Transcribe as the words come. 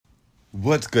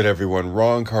What's good, everyone?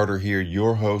 Ron Carter here,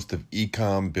 your host of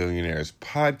Ecom Billionaires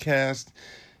podcast,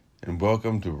 and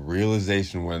welcome to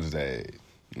Realization Wednesday.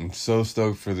 I'm so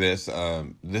stoked for this.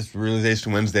 This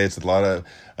Realization Wednesday, it's a lot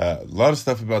of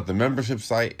stuff about the membership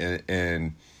site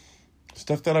and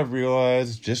stuff that I've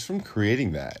realized just from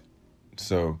creating that.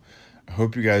 So I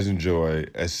hope you guys enjoy.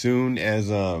 As soon as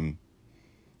the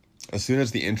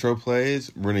intro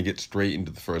plays, we're gonna get straight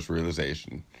into the first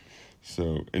realization.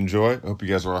 So enjoy. I hope you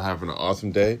guys are all having an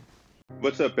awesome day.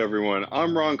 What's up, everyone?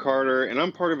 I'm Ron Carter, and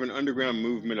I'm part of an underground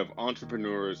movement of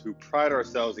entrepreneurs who pride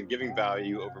ourselves in giving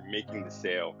value over making the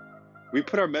sale. We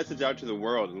put our message out to the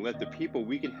world and let the people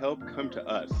we can help come to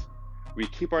us. We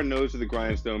keep our nose to the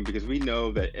grindstone because we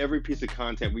know that every piece of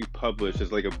content we publish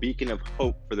is like a beacon of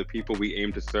hope for the people we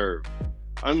aim to serve.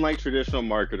 Unlike traditional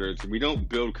marketers, we don't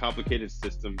build complicated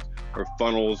systems or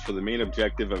funnels for the main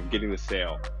objective of getting the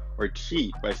sale, or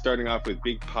cheat by starting off with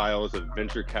big piles of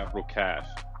venture capital cash.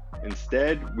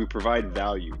 Instead, we provide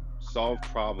value, solve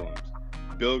problems,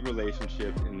 build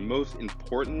relationships, and most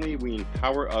importantly, we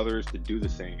empower others to do the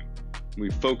same. We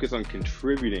focus on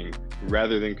contributing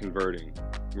rather than converting.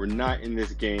 We're not in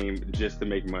this game just to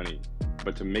make money,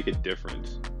 but to make a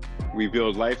difference. We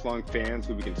build lifelong fans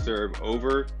who we can serve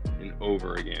over and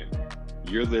over again.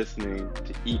 You're listening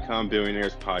to Ecom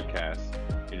Billionaires podcast,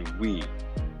 and we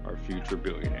are Future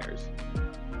Billionaires.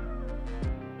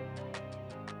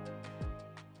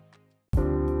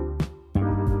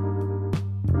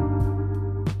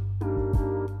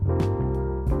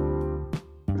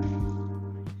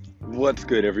 What's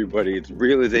good, everybody? It's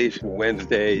Realization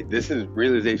Wednesday. This is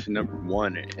realization number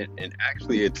 1, and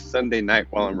actually it's Sunday night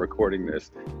while I'm recording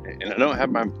this, and I don't have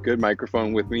my good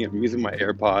microphone with me. I'm using my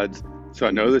AirPods, so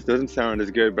I know this doesn't sound as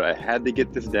good, but I had to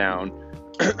get this down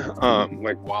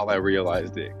while I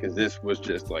realized it, because this was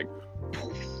just like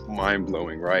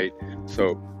mind-blowing, right?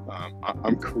 So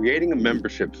I'm creating a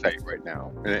membership site right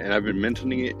now, and I've been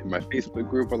mentioning it in my Facebook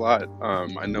group a lot.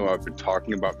 I know I've been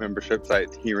talking about membership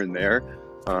sites here and there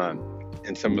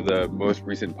in some of the most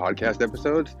recent podcast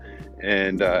episodes,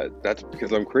 and that's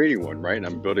because I'm creating one, right? And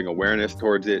I'm building awareness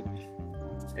towards it,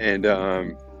 and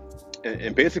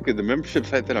basically the membership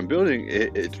site that I'm building,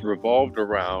 it's revolved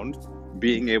around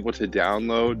being able to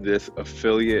download this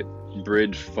affiliate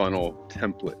bridge funnel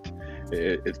template.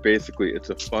 It's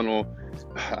a funnel.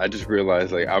 I just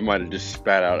realized I might have just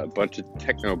spat out a bunch of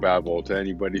techno babble to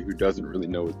anybody who doesn't really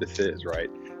know what this is, right?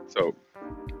 So,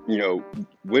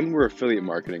 when we're affiliate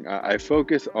marketing, I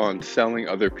focus on selling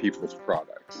other people's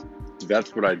products.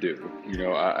 That's what I do.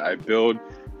 I build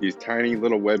these tiny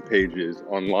little web pages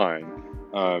online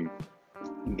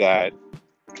that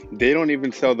they don't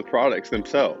even sell the products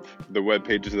themselves, the web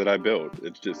pages that I build.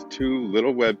 It's just 2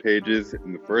 little web pages,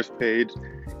 and the first page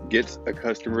gets a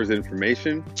customer's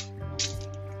information,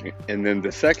 and then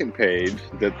the second page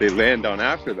that they land on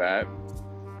after that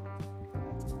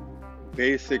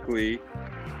basically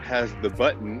has the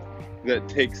button that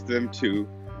takes them to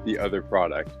the other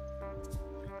product.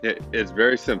 It's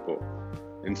very simple.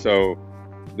 And so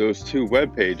those 2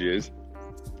 web pages,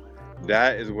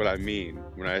 that is what I mean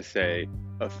when I say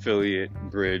affiliate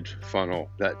bridge funnel,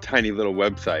 that tiny little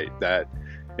website that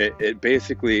it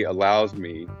basically allows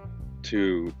me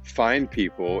to find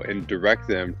people and direct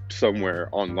them somewhere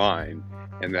online,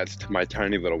 and that's to my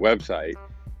tiny little website.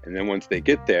 And then once they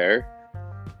get there,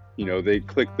 they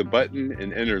click the button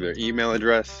and enter their email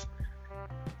address,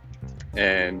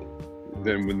 and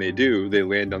then when they do, they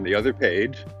land on the other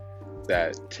page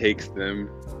that takes them,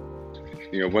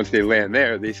 once they land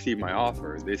there, they see my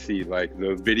offer. They see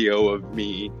the video of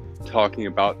me talking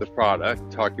about the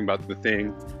product, talking about the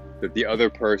thing that the other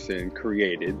person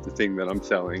created, the thing that I'm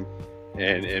selling,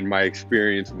 and my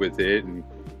experience with it, and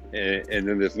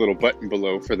then there's a little button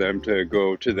below for them to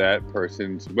go to that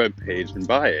person's webpage and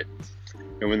buy it.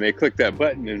 And when they click that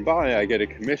button and buy, I get a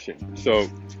commission. So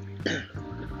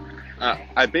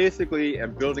I basically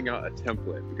am building out a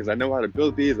template because I know how to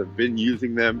build these. I've been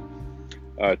using them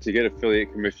to get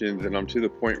affiliate commissions, and I'm to the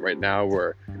point right now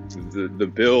where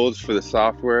the bills for the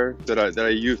software that I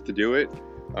use to do it,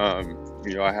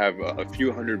 I have a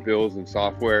few hundred bills in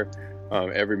software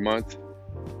every month,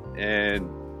 and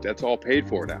that's all paid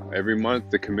for now. Every month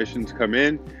the commissions come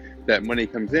in, that money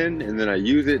comes in, and then I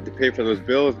use it to pay for those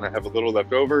bills, and I have a little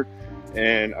left over.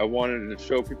 And I wanted to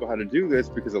show people how to do this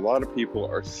because a lot of people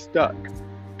are stuck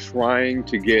trying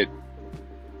to get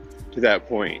to that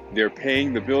point. They're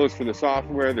paying the bills for the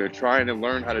software, they're trying to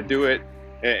learn how to do it,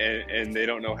 and they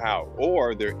don't know how,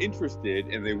 or they're interested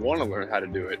and they want to learn how to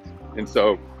do it. And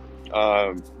so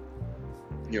I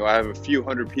have a few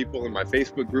hundred people in my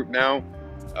Facebook group now.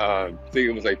 I think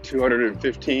it was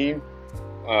 215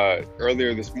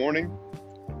 earlier this morning,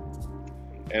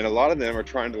 and a lot of them are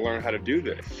trying to learn how to do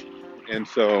this. And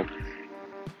so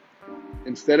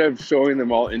instead of showing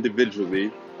them all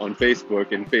individually on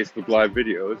Facebook and Facebook Live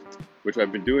videos, which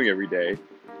I've been doing every day,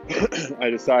 I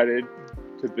decided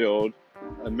to build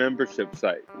a membership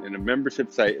site. And a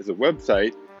membership site is a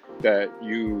website that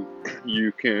you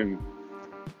can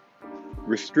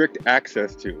restrict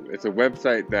access to. It's a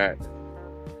website that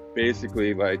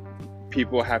basically, like,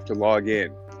 people have to log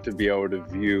in to be able to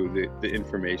view the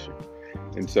information.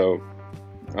 And so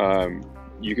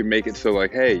you can make it so,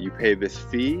 like, hey, you pay this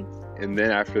fee, and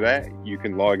then after that you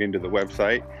can log into the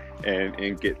website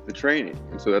and get the training.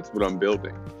 And so that's what I'm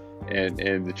building.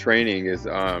 And the training is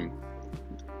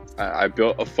I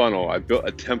built a funnel, I built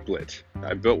a template,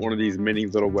 I built one of these mini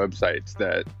little websites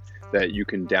that you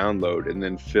can download and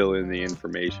then fill in the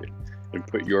information and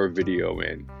put your video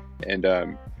in, and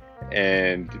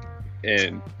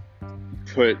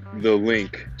put the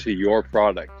link to your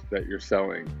product that you're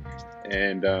selling.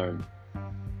 And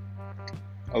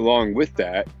along with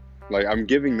that, like, I'm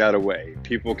giving that away.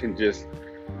 People can just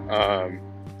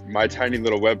my tiny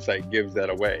little website gives that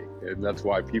away, and that's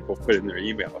why people put in their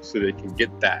email, so they can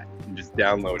get that and just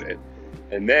download it.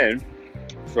 And then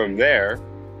from there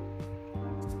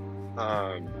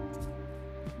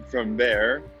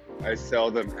I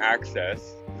sell them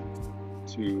access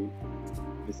to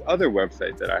this other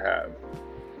website that I have,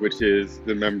 which is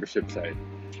the membership site.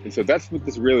 And so that's what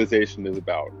this realization is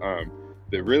about.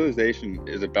 The realization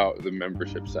is about the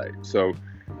membership site. So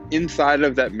inside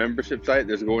of that membership site,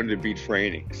 there's going to be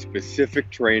training, specific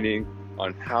training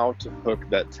on how to hook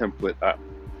that template up,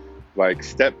 like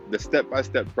the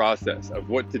step-by-step process of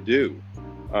what to do,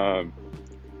 how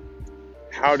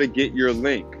to get your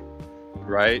link,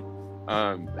 right?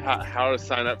 How to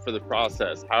sign up for the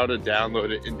process, how to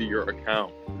download it into your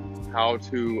account, how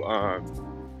to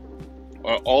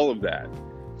all of that,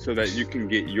 so that you can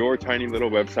get your tiny little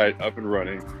website up and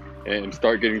running and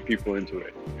start getting people into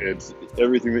it. It's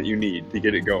everything that you need to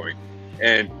get it going.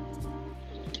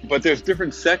 But there's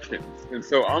different sections, and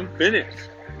so I'm finished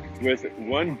with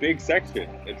one big section.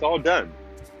 It's all done.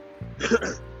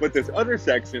 But there's other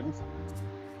sections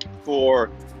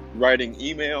for writing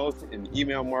emails and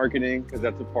email marketing, because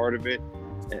that's a part of it.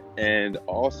 And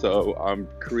also I'm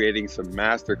creating some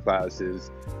master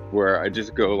classes where I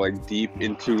just go, like, deep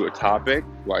into a topic,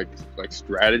 like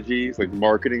strategies, like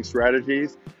marketing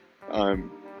strategies.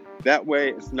 That way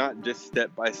it's not just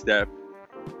step by step.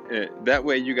 That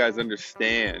way you guys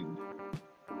understand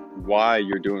why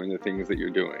you're doing the things that you're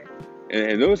doing.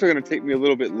 And those are going to take me a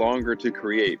little bit longer to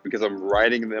create, because I'm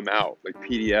writing them out like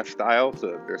PDF style,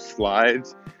 so that there's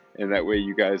slides, and that way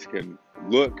you guys can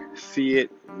look, see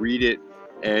it, read it,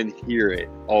 and hear it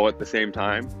all at the same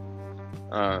time.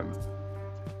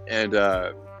 And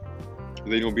then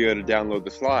you'll be able to download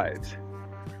the slides.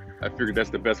 I figured that's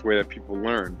the best way that people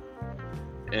learn.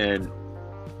 And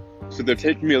so they're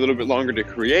taking me a little bit longer to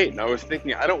create. And I was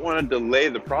thinking, I don't want to delay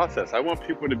the process. I want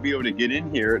people to be able to get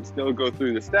in here and still go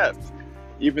through the steps,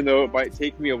 even though it might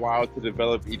take me a while to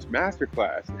develop each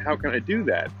masterclass. And how can I do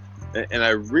that? And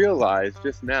I realized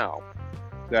just now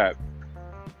that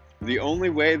the only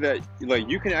way that, like,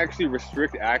 you can actually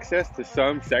restrict access to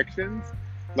some sections.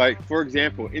 Like, for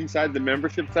example, inside the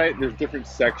membership site, there's different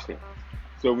sections.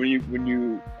 So when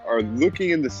you are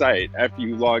looking in the site after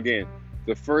you log in,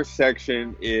 the first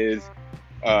section is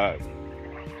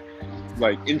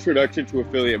like introduction to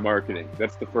affiliate marketing.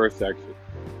 That's the first section.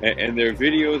 And there are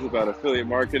videos about affiliate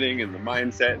marketing and the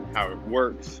mindset and how it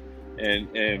works,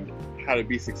 and how to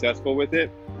be successful with it,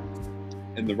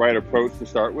 and the right approach to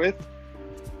start with.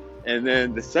 And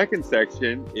then the second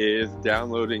section is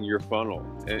downloading your funnel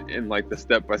and like the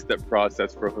step-by-step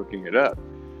process for hooking it up.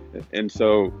 And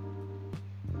so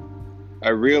I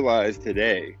realized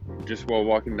today, just while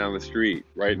walking down the street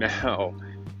right now,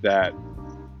 that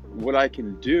what I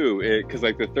can do is, because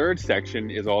like the third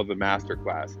section is all the master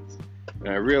classes. And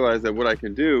I realized that what I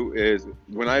can do is,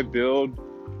 when I build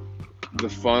the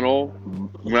funnel,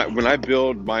 when I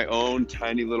build my own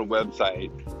tiny little website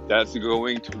that's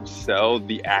going to sell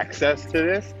the access to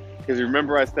this, because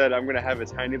remember I said I'm going to have a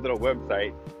tiny little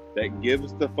website that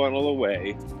gives the funnel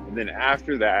away, and then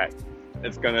after that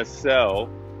it's going to sell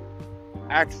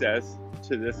access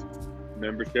to this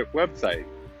membership website.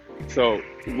 So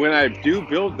when I do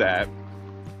build that,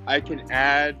 I can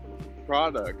add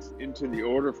products into the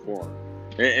order form.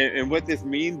 And what this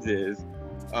means is,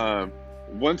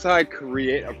 once I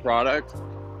create a product,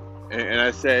 and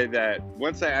I say that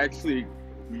once I actually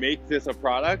make this a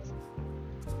product,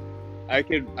 I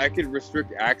could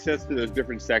restrict access to those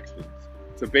different sections.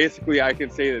 So basically I can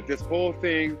say that this whole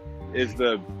thing is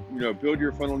the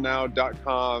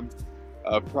buildyourfunnelnow.com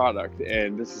product,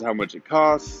 and this is how much it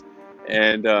costs.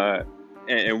 And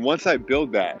once I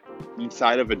build that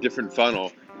inside of a different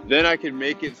funnel, then I can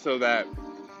make it so that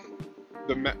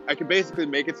I can basically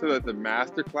make it so that the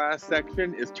masterclass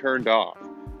section is turned off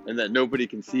and that nobody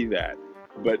can see that,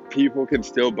 but people can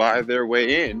still buy their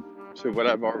way in to what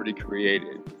I've already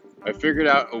created. I figured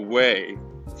out a way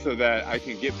so that I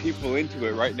can get people into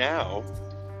it right now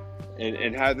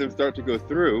and have them start to go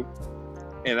through,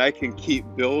 and I can keep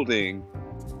building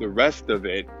the rest of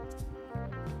it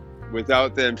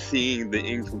without them seeing the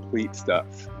incomplete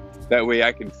stuff. That way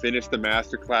I can finish the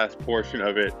masterclass portion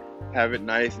of it, have it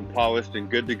nice and polished and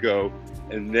good to go,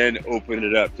 and then open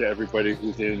it up to everybody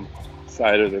who's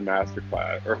inside of the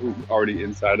masterclass or who's already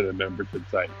inside of the membership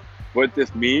site. What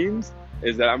this means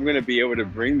is that I'm going to be able to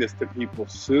bring this to people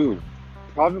soon.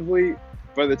 Probably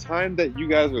by the time that you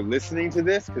guys are listening to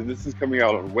this, because this is coming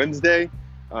out on Wednesday,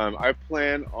 I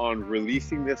plan on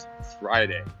releasing this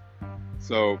Friday.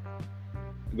 So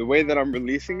the way that I'm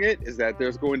releasing it is that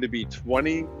there's going to be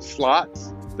 20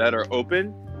 slots that are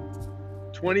open,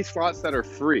 20 slots that are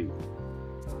free,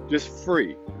 just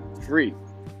free.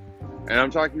 And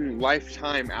I'm talking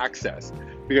lifetime access,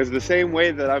 because the same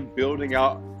way that I'm building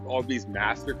out all these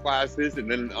master classes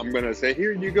and then I'm going to say,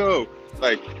 here you go,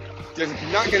 like there's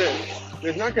not going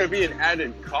to be an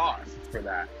added cost for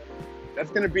that. That's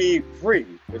going to be free.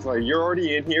 It's like, you're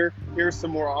already in here. Here's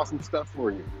some more awesome stuff for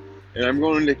you. And I'm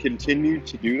going to continue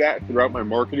to do that throughout my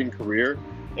marketing career.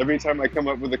 Every time I come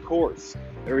up with a course,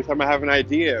 every time I have an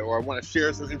idea or I want to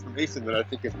share some information that I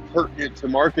think is pertinent to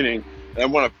marketing and I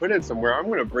want to put it somewhere, I'm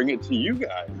going to bring it to you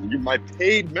guys, my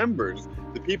paid members,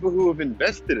 the people who have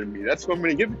invested in me. That's who I'm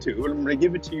going to give it to. And I'm going to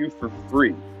give it to you for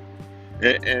free.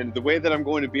 And the way that I'm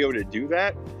going to be able to do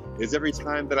that is every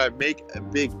time that I make a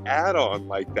big add-on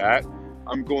like that,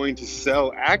 I'm going to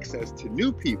sell access to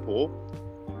new people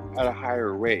at a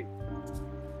higher rate.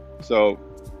 So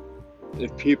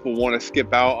if people want to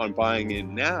skip out on buying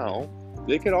in now,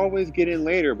 they could always get in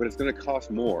later, but it's going to cost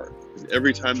more. Because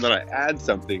every time that I add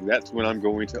something, that's when I'm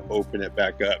going to open it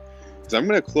back up. Because I'm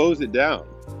going to close it down.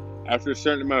 After a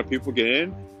certain amount of people get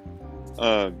in,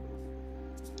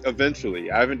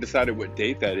 eventually, I haven't decided what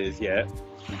date that is yet,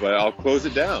 but I'll close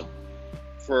it down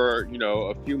for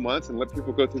a few months and let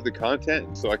people go through the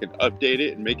content so I can update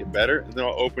it and make it better, and then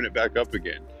I'll open it back up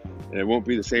again. And it won't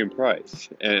be the same price.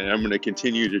 And I'm going to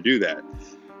continue to do that.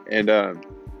 And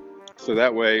so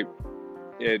that way,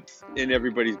 it's in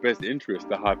everybody's best interest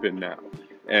to hop in now.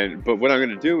 But what I'm going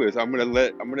to do is I'm going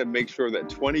to make sure that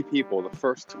 20 people, the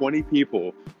first 20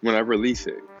 people, when I release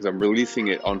it, because I'm releasing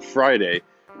it on Friday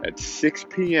at 6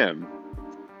 p.m.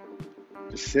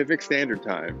 Pacific Standard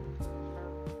Time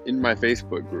in my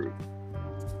Facebook group.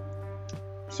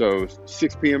 So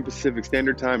 6 p.m. Pacific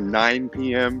Standard Time, 9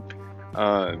 p.m.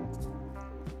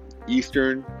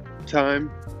 Eastern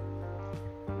Time.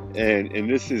 And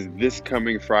this is this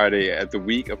coming Friday at the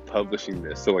week of publishing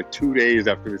this. So like 2 days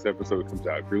after this episode comes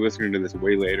out. If you're listening to this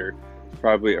way later, it's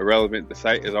probably irrelevant. The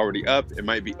site is already up. It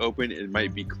might be open. It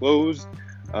might be closed.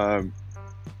 I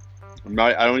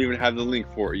don't even have the link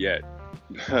for it yet.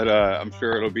 But I'm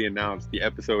sure it'll be announced the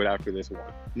episode after this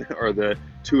one. Or the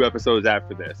 2 episodes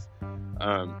after this.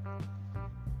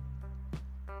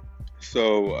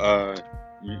 So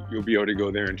you'll be able to go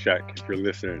there and check if you're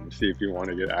listening and see if you want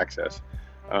to get access.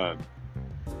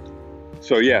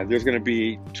 So yeah, there's going to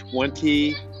be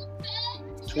 20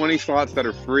 slots that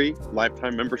are free,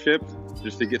 lifetime memberships,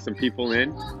 just to get some people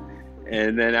in.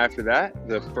 And then after that,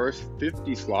 the first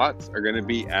 50 slots are going to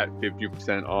be at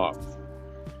 50% off.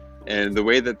 And the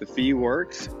way that the fee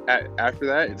works after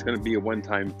that, it's going to be a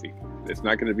one-time fee. It's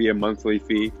not going to be a monthly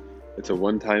fee. It's a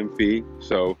one-time fee.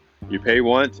 So you pay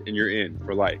once and you're in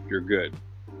for life. You're good.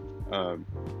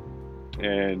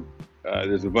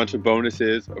 There's a bunch of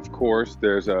bonuses. Of course,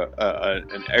 there's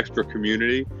an extra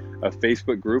community, a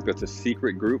Facebook group that's a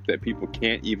secret group that people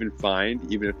can't even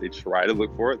find, even if they try to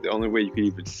look for it. The only way you can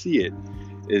even see it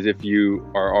is if you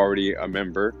are already a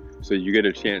member. So you get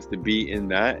a chance to be in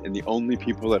that. And the only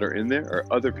people that are in there are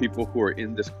other people who are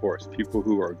in this course, people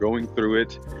who are going through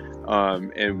it.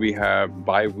 And we have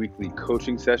bi-weekly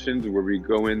coaching sessions where we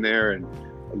go in there and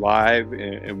live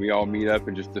and we all meet up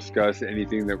and just discuss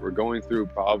anything that we're going through,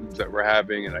 problems that we're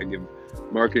having, and I give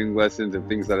marketing lessons and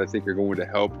things that I think are going to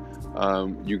help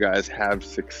you guys have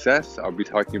success. I'll be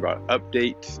talking about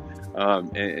updates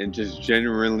and just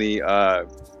generally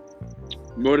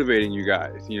motivating you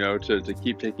guys, to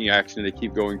keep taking action, to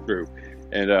keep going through.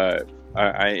 And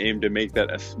I aim to make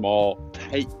that a small,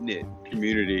 tight-knit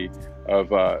community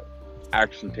of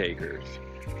action takers.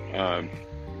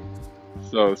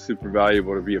 So super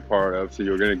valuable to be a part of. So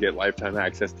you're going to get lifetime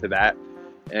access to that.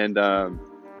 And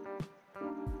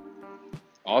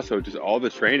also just all the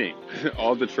training,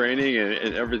 all the training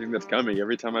and everything that's coming.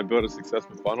 Every time I build a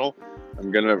successful funnel,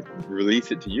 I'm going to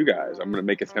release it to you guys. I'm going to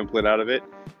make a template out of it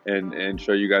and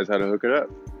show you guys how to hook it up.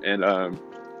 And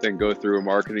then go through a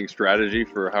marketing strategy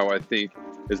for how I think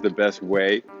is the best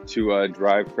way to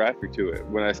drive traffic to it.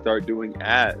 When I start doing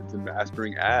ads and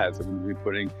mastering ads, I'm going to be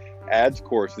putting ads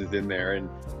courses in there.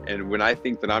 And when I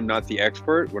think that I'm not the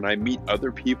expert, when I meet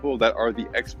other people that are the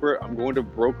expert, I'm going to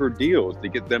broker deals to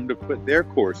get them to put their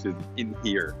courses in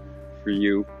here for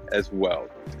you as well.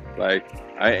 Like,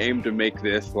 I aim to make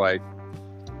this like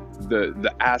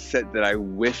the asset that I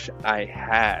wish I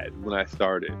had when I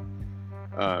started.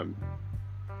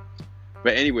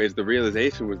 But anyways, the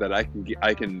realization was that I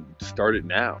can start it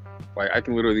now. Like, I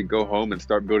can literally go home and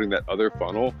start building that other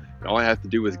funnel, and all I have to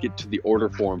do is get to the order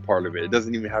form part of it. It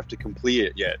doesn't even have to complete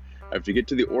it yet. I have to get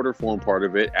to the order form part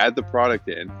of it, add the product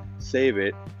in, save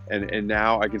it, and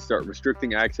now I can start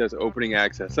restricting access, opening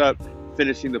access up,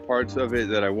 finishing the parts of it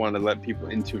that I want to let people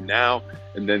into now,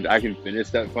 and then I can finish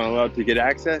that funnel out to get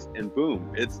access, and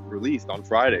boom, it's released on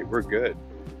Friday. We're good.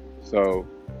 So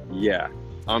yeah,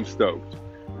 I'm stoked.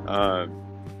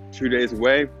 2 days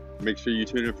away. Make sure you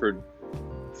tune in for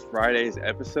Friday's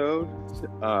episode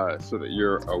so that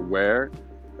you're aware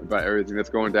about everything that's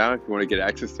going down. If you want to get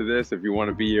access to this, if you want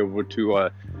to be able to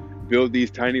build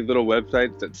these tiny little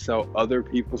websites that sell other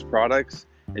people's products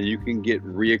and you can get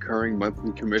reoccurring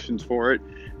monthly commissions for it,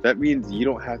 that means you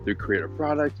don't have to create a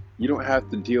product. You don't have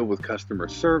to deal with customer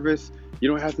service. You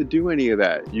don't have to do any of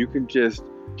that. You can just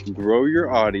grow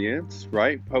your audience,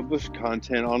 right? Publish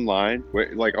content online,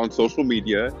 like on social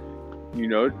media,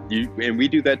 and we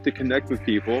do that to connect with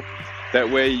people. That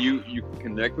way you can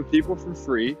connect with people for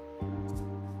free,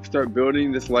 start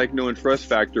building this like, know, and trust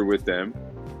factor with them.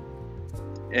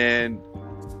 And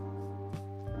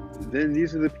then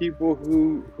these are the people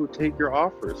who take your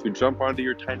offers, who jump onto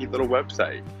your tiny little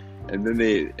website, and then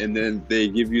they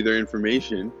give you their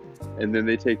information, and then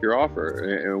they take your offer.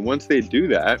 And once they do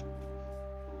that,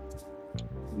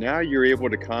 now you're able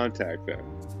to contact them.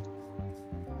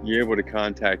 You're able to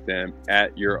contact them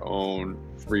at your own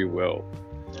free will.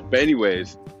 But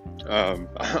anyways,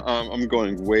 I'm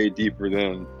going way deeper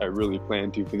than I really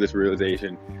planned to for this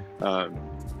realization.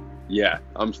 Yeah,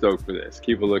 I'm stoked for this.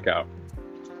 Keep a lookout.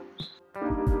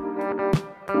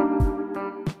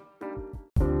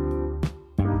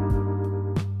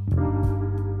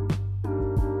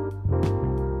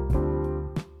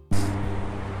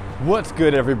 What's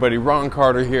good, everybody? Ron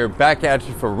Carter here, back at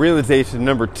you for realization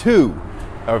number 2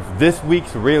 of this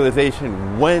week's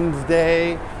Realization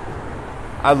Wednesday.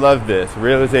 I love this,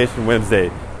 Realization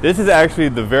Wednesday. This is actually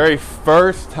the very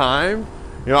first time,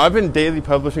 I've been daily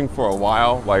publishing for a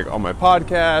while, like on my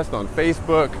podcast, on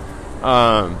Facebook.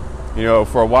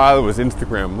 For a while it was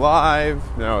Instagram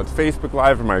Live, now it's Facebook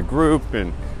Live in my group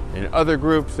and in other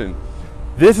groups. And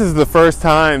this is the first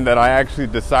time that I actually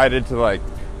decided to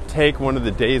take one of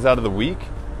the days out of the week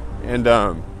and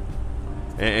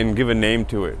give a name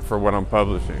to it for what I'm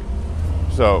publishing.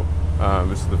 So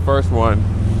this is the first one,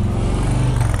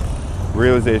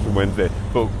 Realization Wednesday.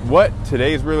 But what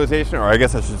today's realization, or I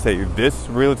guess I should say this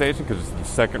realization, because it's the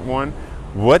second one,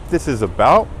 what this is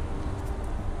about,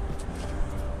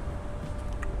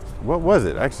 what was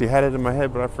it? I actually had it in my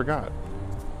head, but I forgot.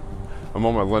 I'm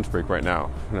on my lunch break right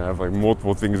now, and I have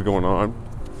multiple things going on.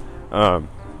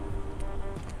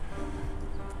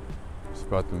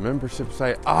 About the membership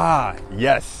site.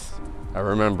 Yes, I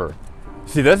remember.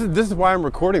 See, this is why I'm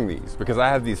recording these, because I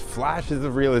have these flashes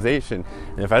of realization,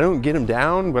 and if I don't get them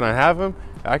down when I have them,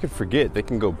 I could forget. They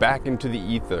can go back into the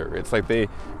ether. It's like they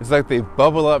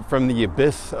bubble up from the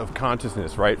abyss of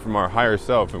consciousness, right, from our higher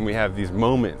self, and we have these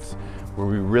moments where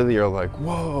we really are like,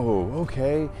 whoa,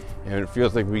 okay, and it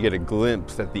feels like we get a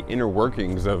glimpse at the inner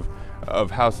workings of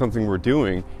how something we're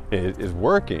doing is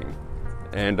working.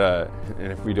 And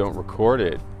if we don't record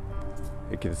it,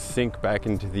 it can sink back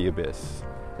into the abyss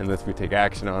unless we take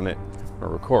action on it or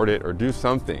record it or do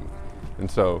something. And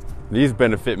so these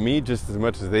benefit me just as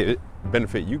much as they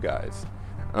benefit you guys.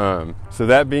 So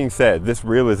that being said, this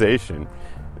realization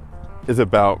is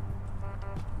about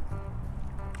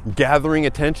gathering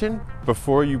attention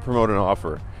before you promote an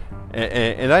offer.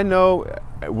 And I know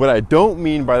what I don't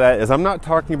mean by that is I'm not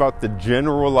talking about the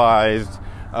generalized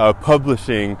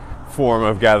publishing form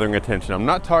of gathering attention. I'm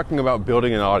not talking about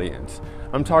building an audience.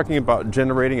 I'm talking about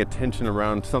generating attention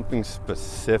around something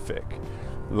specific,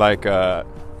 like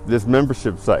this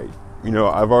membership site.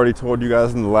 I've already told you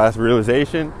guys in the last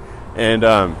realization, and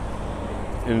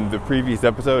in the previous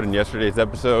episode and yesterday's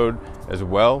episode, as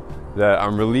well, that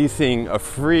I'm releasing a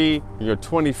free,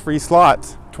 20 free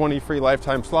slots, 20 free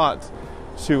lifetime slots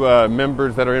to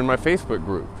members that are in my Facebook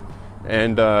group.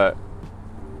 And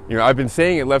I've been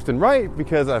saying it left and right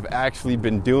because I've actually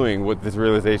been doing what this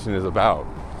realization is about.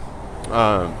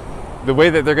 The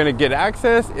way that they're going to get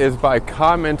access is by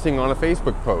commenting on a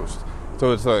Facebook post.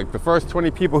 So it's like the first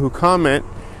 20 people who comment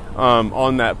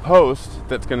on that post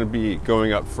that's going to be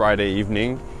going up Friday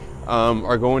evening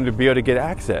are going to be able to get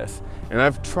access. And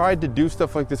I've tried to do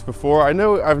stuff like this before. I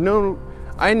know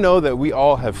that we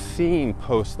all have seen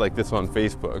posts like this on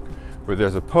Facebook, where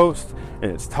there's a post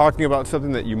and it's talking about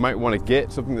something that you might want to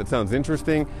get, something that sounds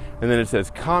interesting, and then it says,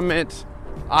 comment,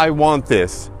 I want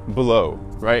this, below,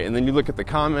 right? And then you look at the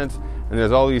comments and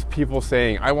there's all these people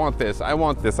saying, I want this, I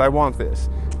want this, I want this.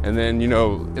 And then,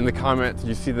 in the comments,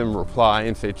 you see them reply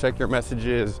and say, check your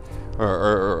messages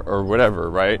or whatever,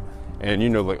 right? And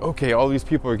okay, all these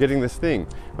people are getting this thing.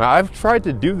 Now, I've tried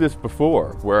to do this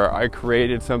before, where I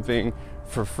created something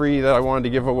for free that I wanted to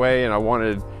give away, and I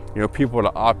wanted, people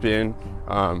to opt in.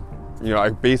 I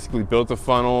basically built a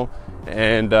funnel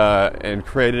and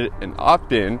created an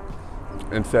opt-in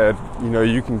and said,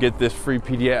 you can get this free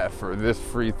PDF or this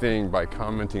free thing by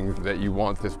commenting that you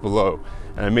want this below.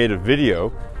 And I made a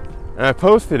video and I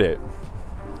posted it.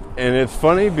 And it's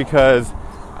funny because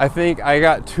I think I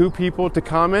got 2 people to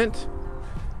comment,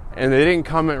 and they didn't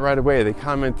comment right away. They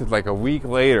commented like a week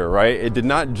later, right? It did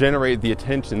not generate the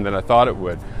attention that I thought it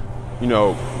would.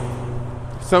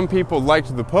 Some people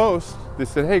liked the post. They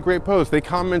said, hey, great post. They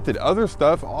commented other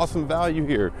stuff, awesome value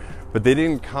here, but they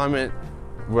didn't comment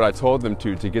what I told them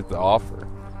to get the offer.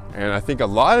 And I think a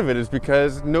lot of it is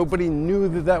because nobody knew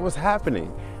that was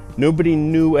happening. Nobody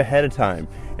knew ahead of time.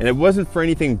 And it wasn't for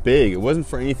anything big. It wasn't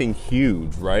for anything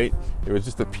huge, right? It was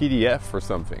just a PDF for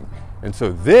something. And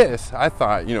so this, I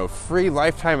thought, free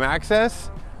lifetime access,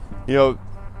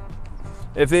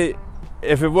 if it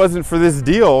wasn't for this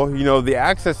deal, the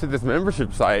access to this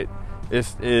membership site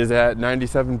is at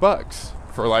 $97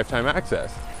 for lifetime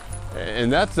access.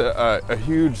 And that's a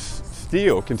huge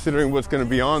steal considering what's going to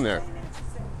be on there.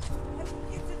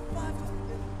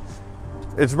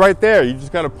 It's right there. You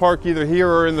just got to park either here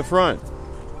or in the front.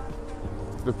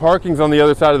 The parking's on the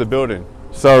other side of the building.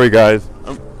 Sorry, guys.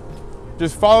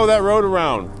 Just follow that road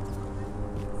around.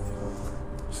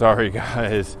 Sorry,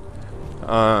 guys.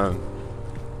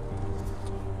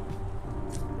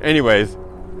 Anyways,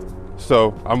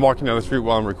 so I'm walking down the street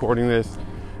while I'm recording this.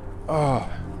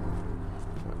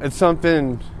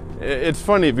 It's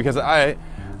funny because I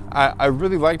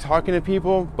really like talking to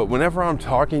people, but whenever I'm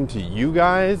talking to you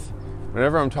guys,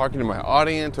 whenever I'm talking to my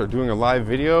audience or doing a live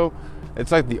video,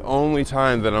 it's like the only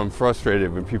time that I'm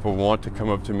frustrated when people want to come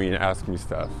up to me and ask me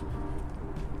stuff.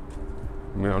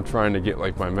 I'm trying to get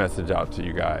like my message out to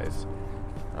you guys.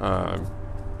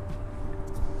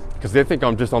 Because they think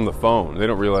I'm just on the phone. They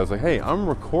don't realize like, hey, I'm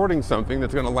recording something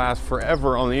that's gonna last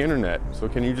forever on the internet. So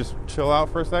can you just chill out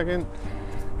for a second?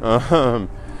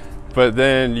 But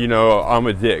then, I'm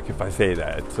a dick if I say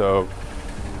that. So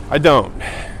I don't.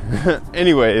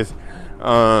 Anyways,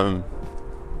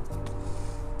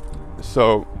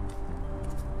 so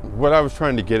what I was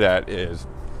trying to get at is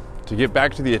to get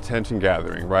back to the attention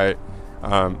gathering, right?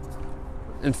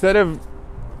 Instead of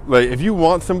like, if you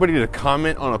want somebody to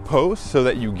comment on a post so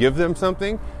that you give them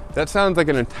something, that sounds like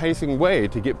an enticing way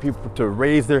to get people to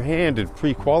raise their hand and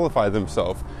pre-qualify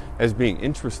themselves as being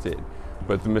interested.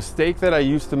 But the mistake that I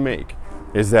used to make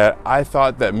is that I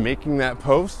thought that making that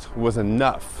post was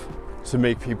enough to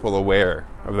make people aware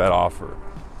of that offer.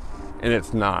 And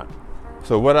it's not.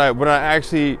 So what I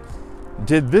actually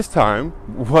did this time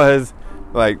was,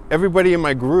 like, everybody in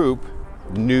my group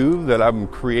knew that I'm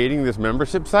creating this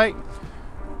membership site,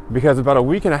 because about a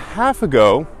week and a half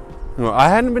ago, I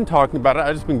hadn't been talking about it.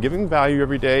 I just been giving value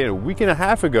every day. And a week and a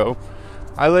half ago,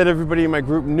 I let everybody in my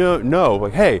group know,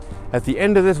 like, hey, at the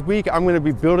end of this week, I'm going to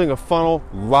be building a funnel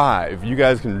live. You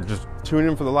guys can just tune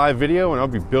in for the live video, and I'll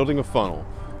be building a funnel.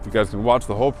 You guys can watch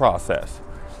the whole process.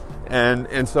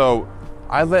 And so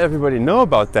I let everybody know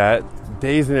about that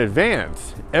days in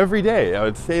advance. Every day, I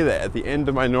would say that at the end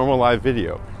of my normal live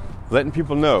video, letting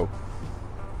people know.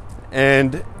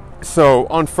 And so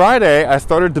on Friday, I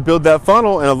started to build that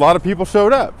funnel, and a lot of people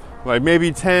showed up. Like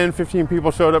maybe 10, 15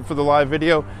 people showed up for the live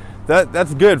video.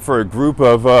 That's good for a group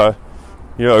of, a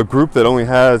group that only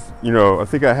has, I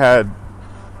think I had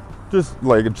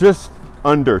just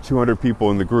under 200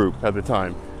 people in the group at the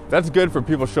time. That's good for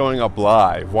people showing up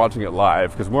live, watching it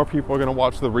live, because more people are going to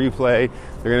watch the replay.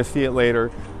 They're going to see it later.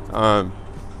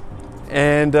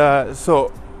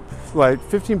 So like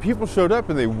 15 people showed up,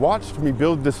 and they watched me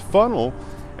build this funnel.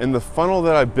 And the funnel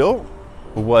that I built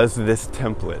was this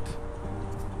template.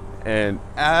 And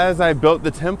as I built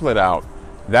the template out,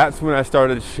 that's when I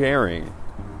started sharing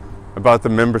about the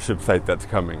membership site that's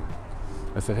coming.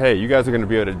 I said, hey, you guys are going to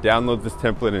be able to download this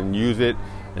template and use it,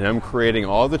 and I'm creating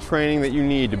all the training that you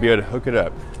need to be able to hook it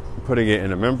up, putting it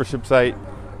in a membership site,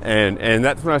 and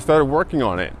that's when I started working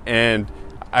on it. And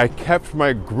I kept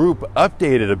my group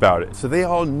updated about it, so they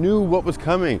all knew what was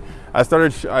coming. I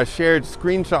shared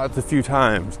screenshots a few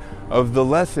times of the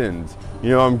lessons. You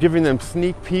know, I'm giving them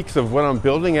sneak peeks of what I'm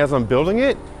building as I'm building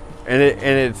it, and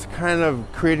it's kind of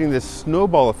creating this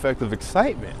snowball effect of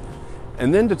excitement.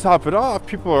 And then to top it off,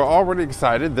 people are already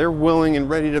excited. They're willing and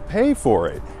ready to pay for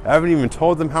it. I haven't even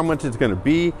told them how much it's going to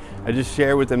be. I just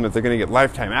share with them that they're going to get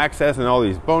lifetime access and all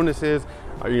these bonuses.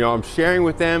 You know, I'm sharing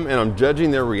with them and I'm judging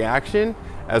their reaction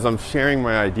as I'm sharing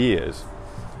my ideas.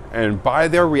 And by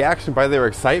their reaction, by their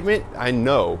excitement, I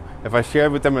know if I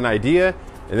share with them an idea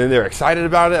and then they're excited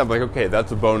about it, I'm like, okay,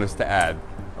 that's a bonus to add,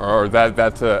 or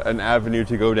that's an avenue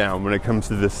to go down when it comes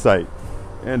to this site.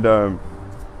 And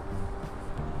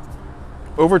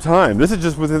over time, this is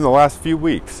just within the last few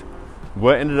weeks,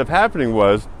 what ended up happening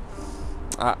was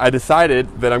I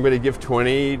decided that I'm going to give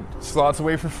 20 slots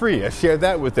away for free. I shared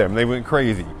that with them. They went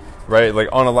crazy, right? Like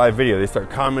on a live video, they start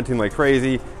commenting like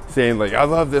crazy, saying like, I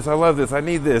love this, I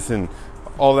need this, and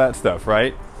all that stuff,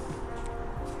 right?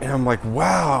 And I'm like,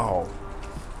 wow,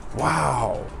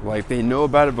 like they know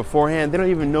about it beforehand. They don't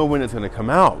even know when it's going to come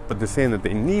out, but they're saying that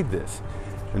they need this.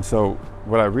 And so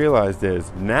what I realized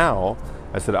is now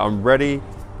I said, I'm ready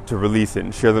to release it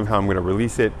and share them how I'm going to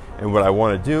release it. And what I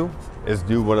want to do is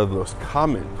do one of those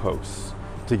comment posts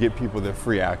to get people their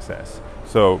free access.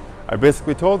 So I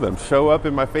basically told them, show up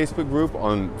in my Facebook group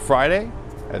on Friday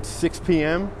at 6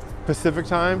 p.m. Pacific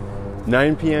time,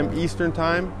 9 p.m. Eastern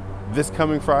time, this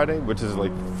coming Friday, which is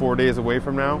like 4 days away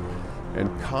from now,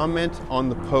 and comment on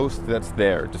the post that's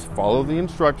there. Just follow the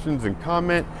instructions and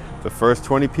comment. The first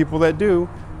 20 people that do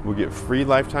will get free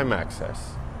lifetime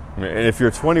access. And if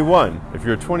you're 21, if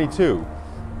you're 22,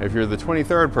 if you're the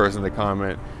 23rd person to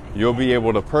comment, you'll be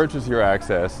able to purchase your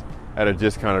access at a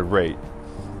discounted rate.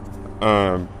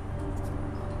 And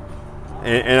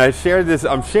I share this,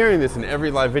 I'm sharing this in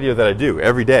every live video that I do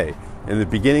every day, in the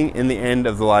beginning and the end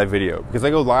of the live video, because I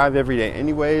go live every day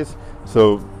anyways.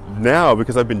 So now,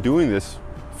 because I've been doing this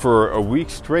for a week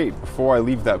straight before I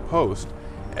leave that post,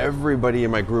 everybody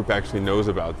in my group actually knows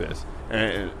about this.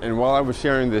 And while I was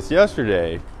sharing this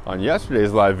yesterday, on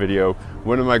yesterday's live video,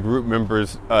 one of my group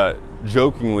members,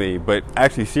 jokingly, but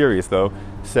actually serious though,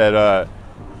 said,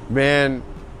 man,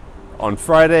 on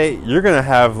Friday, you're gonna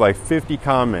have like 50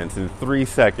 comments in 3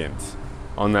 seconds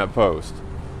on that post.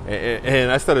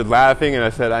 And I started laughing and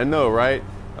I said, I know, right?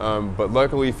 But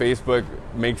luckily Facebook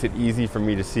makes it easy for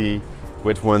me to see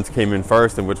which ones came in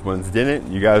first and which ones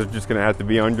didn't. You guys are just gonna have to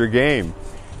be on your game.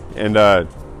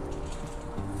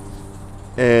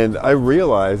 And I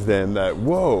realized then that,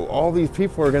 whoa, all these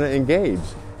people are going to engage.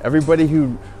 Everybody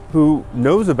who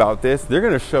knows about this, they're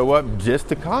going to show up just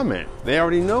to comment. They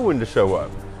already know when to show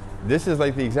up. This is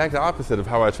like the exact opposite of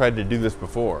how I tried to do this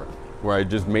before, where I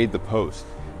just made the post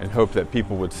and hoped that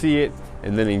people would see it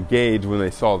and then engage when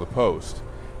they saw the post.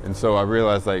 And so I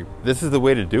realized, like, this is the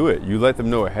way to do it. You let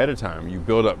them know ahead of time. You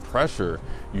build up pressure.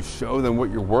 You show them what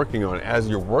you're working on as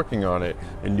you're working on it.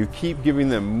 And you keep giving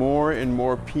them more and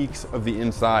more peeks of the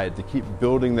inside to keep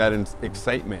building that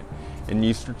excitement. And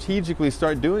you strategically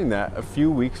start doing that a few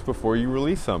weeks before you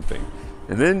release something.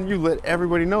 And then you let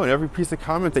everybody know in every piece of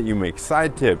comment that you make.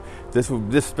 Side tip,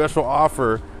 this special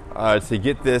offer to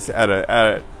get this at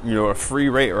a free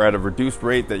rate or at a reduced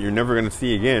rate that you're never going to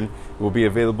see again will be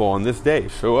available on this day.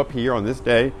 Show up here on this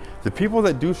day. The people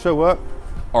that do show up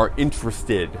are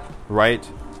interested, right?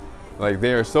 Like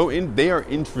they are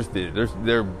interested.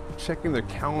 They're checking their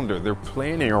calendar. They're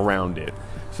planning around it.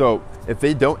 So if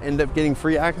they don't end up getting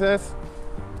free access,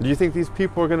 do you think these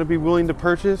people are going to be willing to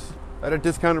purchase at a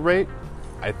discounted rate?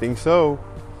 I think so.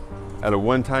 At a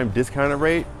one-time discounted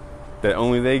rate that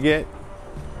only they get?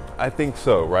 I think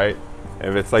so, right?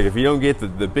 If it's like, if you don't get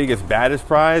the biggest, baddest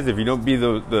prize, if you don't be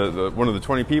the one of the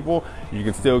 20 people, you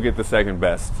can still get the second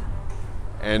best.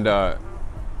 And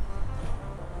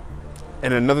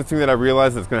another thing that I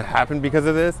realized that's going to happen because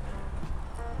of this,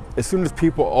 as soon as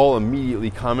people all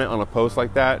immediately comment on a post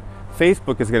like that,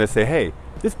 Facebook is going to say, hey,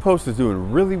 this post is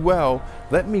doing really well.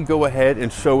 Let me go ahead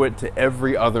and show it to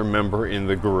every other member in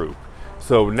the group.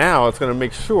 So now it's going to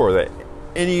make sure that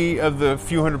any of the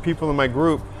few hundred people in my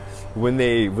group, when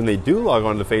they do log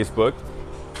on to Facebook,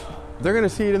 they're going to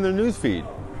see it in their news feed.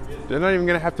 They're not even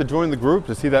going to have to join the group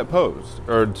to see that post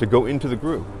or to go into the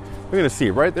group. They're going to see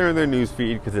it right there in their news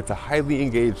feed because it's a highly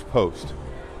engaged post.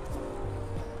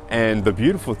 And the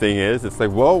beautiful thing is, it's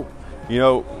like, well, you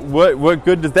know, what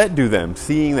good does that do them,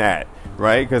 seeing that,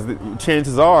 right? Because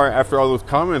chances are, after all those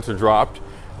comments are dropped,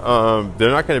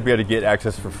 they're not going to be able to get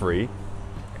access for free.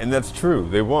 And that's true,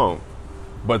 they won't.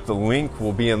 But the link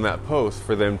will be in that post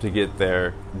for them to get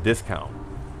their discount.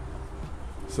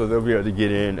 So they'll be able to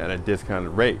get in at a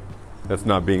discounted rate that's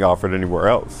not being offered anywhere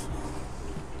else.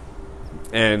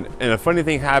 And a funny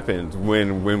thing happens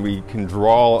when we can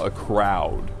draw a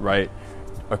crowd, right?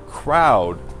 A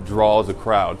crowd draws a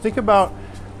crowd. Think about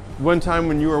one time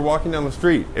when you were walking down the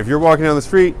street. If you're walking down the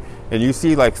street and you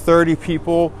see like 30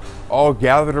 people all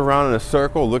gathered around in a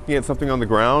circle looking at something on the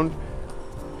ground,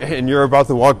 and you're about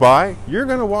to walk by, you're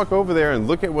going to walk over there and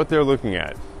look at what they're looking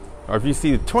at. Or if you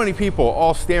see 20 people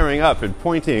all staring up and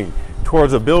pointing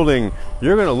towards a building,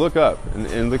 you're going to look up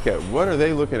and look at what are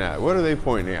they looking at? What are they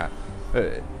pointing at?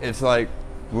 It's like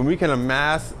when we can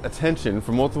amass attention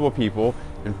from multiple people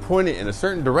and point it in a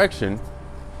certain direction,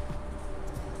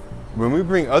 when we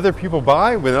bring other people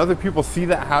by, when other people see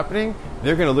that happening,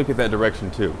 they're going to look at that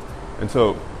direction too. And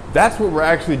so that's what we're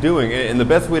actually doing. And the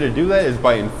best way to do that is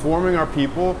by informing our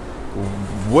people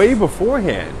way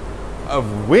beforehand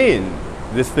of when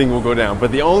this thing will go down.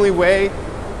 But the only way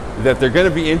that they're going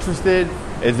to be interested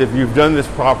is if you've done this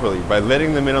properly, by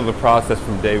letting them in on the process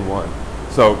from day one.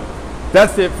 So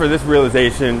that's it for this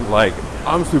realization. Like,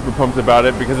 I'm super pumped about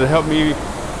it because it helped me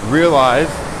realize,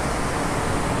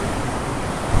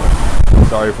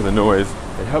 sorry for the noise,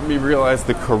 it helped me realize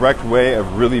the correct way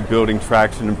of really building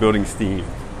traction and building steam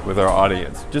with our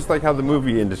audience, just like how the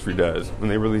movie industry does when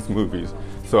they release movies.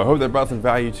 So I hope that brought some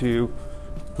value to you.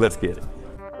 Let's get it.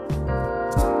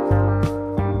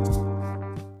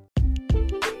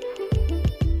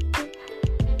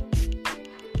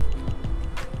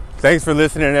 Thanks for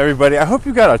listening, everybody. I hope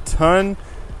you got a ton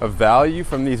of value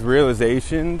from these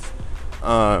realizations.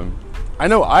 I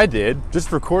know I did.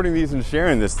 Just recording these and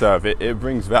sharing this stuff, it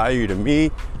brings value to me,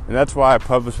 and that's why I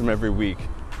publish them every week,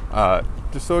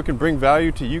 just so it can bring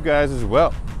value to you guys as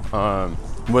well.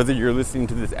 Whether you're listening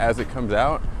to this as it comes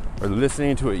out or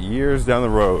listening to it years down the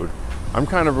road, I'm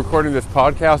kind of recording this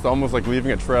podcast almost like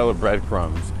leaving a trail of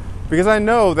breadcrumbs, because I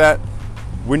know that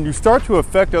when you start to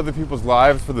affect other people's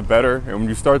lives for the better, and when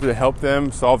you start to help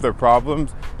them solve their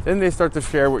problems, then they start to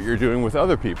share what you're doing with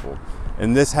other people.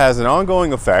 And this has an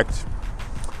ongoing effect.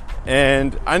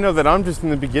 And I know that I'm just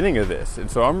in the beginning of this. And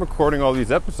so I'm recording all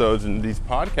these episodes and these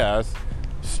podcasts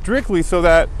strictly so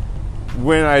that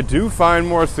when I do find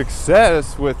more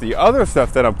success with the other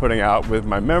stuff that I'm putting out, with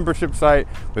my membership site,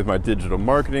 with my digital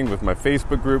marketing, with my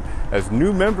Facebook group, as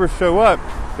new members show up,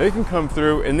 they can come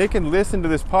through and they can listen to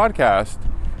this podcast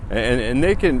and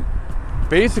they can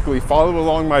basically follow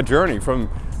along my journey from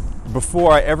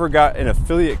before I ever got an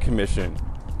affiliate commission,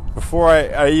 before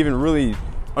I even really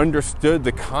understood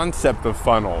the concept of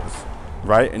funnels,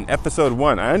 right? In episode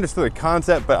 1, I understood the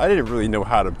concept, but I didn't really know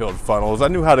how to build funnels. I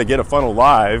knew how to get a funnel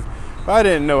live, but I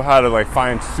didn't know how to like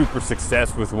find super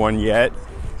success with one yet.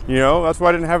 You know, that's why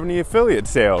I didn't have any affiliate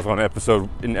sales in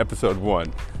episode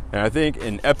 1. And I think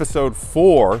in episode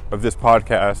 4 of this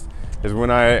podcast is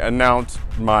when I announced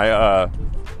my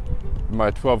my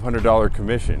 $1,200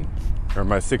 commission, or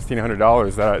my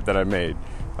 $1,600 that I made,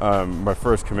 my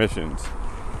first commissions.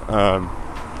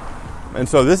 And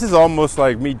so this is almost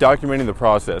like me documenting the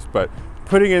process, but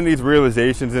putting in these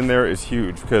realizations in there is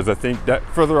huge, because I think that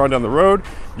further on down the road,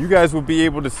 you guys will be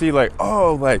able to see like,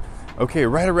 oh, like, okay,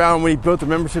 right around when he built the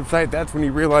membership site, that's when he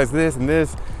realized this and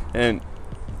this. And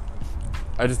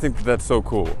I just think that that's so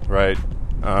cool, right?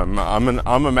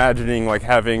 I'm imagining like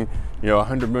having, you know,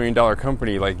 $100 million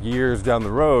company like years down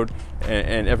the road,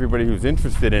 and everybody who's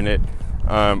interested in it,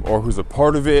 or who's a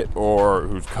part of it, or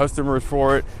who's customers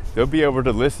for it, they'll be able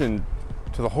to listen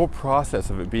to the whole process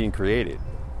of it being created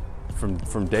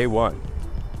from day one.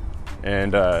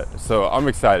 And so I'm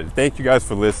excited. Thank you guys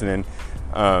for listening.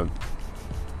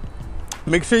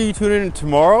 Make sure you tune in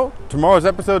tomorrow. Tomorrow's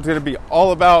episode is going to be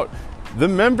all about the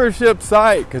membership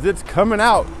site, because it's coming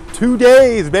out 2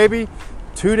 days, baby.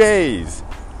 2 days.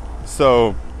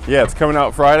 So yeah, it's coming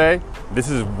out Friday. This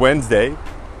is Wednesday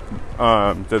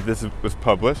that this was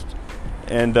published.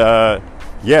 And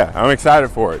yeah, I'm excited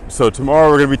for it. So tomorrow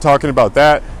we're going to be talking about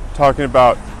that, talking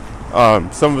about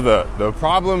some of the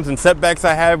problems and setbacks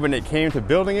I had when it came to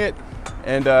building it,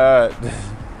 and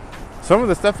some of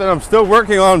the stuff that I'm still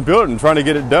working on building, trying to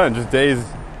get it done, just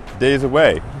days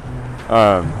away.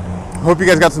 Hope you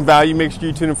guys got some value. Make sure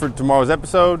you tune in for tomorrow's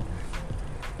episode.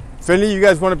 If any of you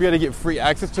guys want to be able to get free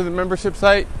access to the membership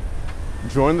site,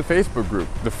 join the Facebook group.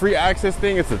 The free access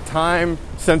thing, it's a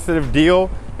time-sensitive deal.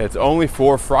 It's only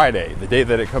for Friday, the day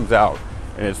that it comes out.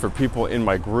 and it's for people in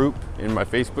my group, in my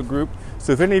Facebook group.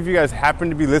 So if any of you guys happen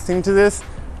to be listening to this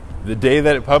the day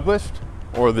that it published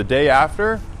or the day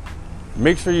after,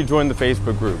 make sure you join the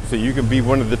Facebook group so you can be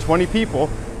one of the 20 people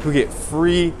who get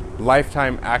free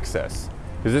lifetime access.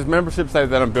 Because this membership site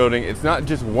that I'm building, it's not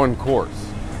just one course.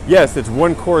 Yes, it's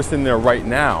one course in there right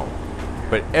now,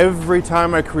 but every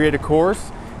time I create a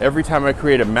course, every time I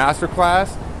create a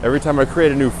masterclass, every time I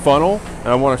create a new funnel, and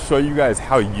I want to show you guys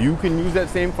how you can use that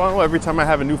same funnel, every time I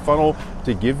have a new funnel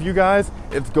to give you guys,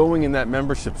 it's going in that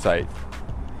membership site.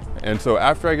 And so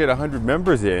after I get 100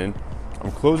 members in,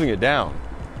 I'm closing it down.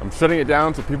 I'm shutting it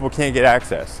down so people can't get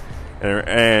access.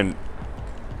 And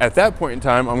at that point in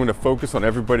time, I'm going to focus on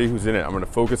everybody who's in it. I'm going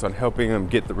to focus on helping them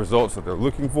get the results that they're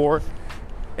looking for.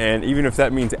 And even if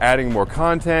that means adding more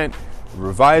content,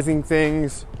 revising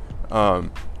things,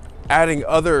 adding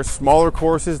other smaller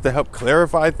courses to help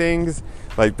clarify things,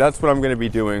 like that's what I'm going to be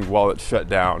doing while it's shut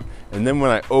down. And then when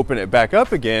I open it back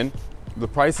up again, the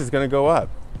price is going to go up.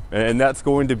 And that's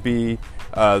going to be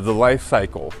the life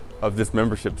cycle of this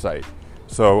membership site.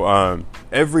 So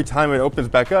every time it opens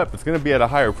back up, it's going to be at a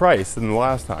higher price than the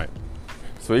last time.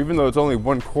 So even though it's only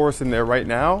one course in there right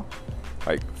now,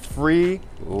 like free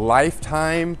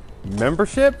lifetime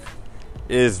membership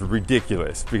is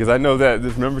ridiculous, because I know that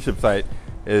this membership site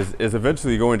is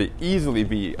eventually going to easily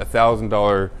be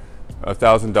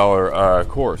 $1,000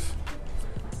 course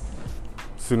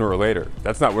sooner or later.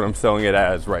 That's not what I'm selling it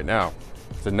as right now.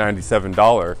 It's a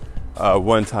 $97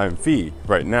 one-time fee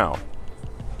right now.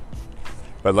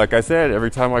 But like I said,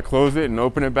 every time I close it and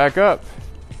open it back up,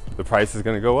 the price is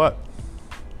going to go up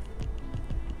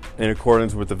in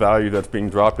accordance with the value that's being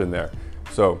dropped in there.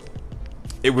 So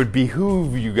it would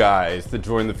behoove you guys to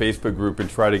join the Facebook group and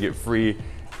try to get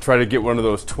one of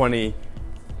those 20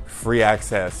 free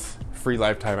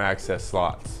lifetime access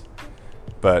slots.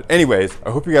 But anyways, I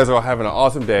hope you guys are all having an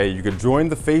awesome day. You can join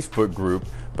the Facebook group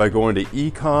by going to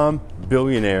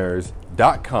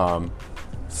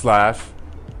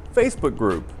ecombillionaires.com/Facebook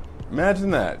group. Imagine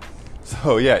that.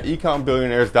 So yeah,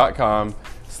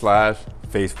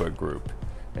 ecombillionaires.com/Facebook group.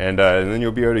 And then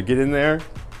you'll be able to get in there,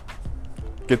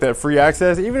 get that free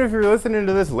access. Even if you're listening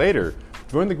to this later,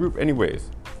 join the group anyways.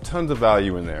 Tons of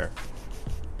value in there.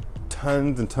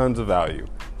 Tons and tons of value.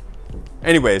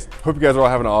 Anyways, hope you guys are all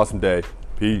having an awesome day.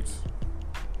 Peace.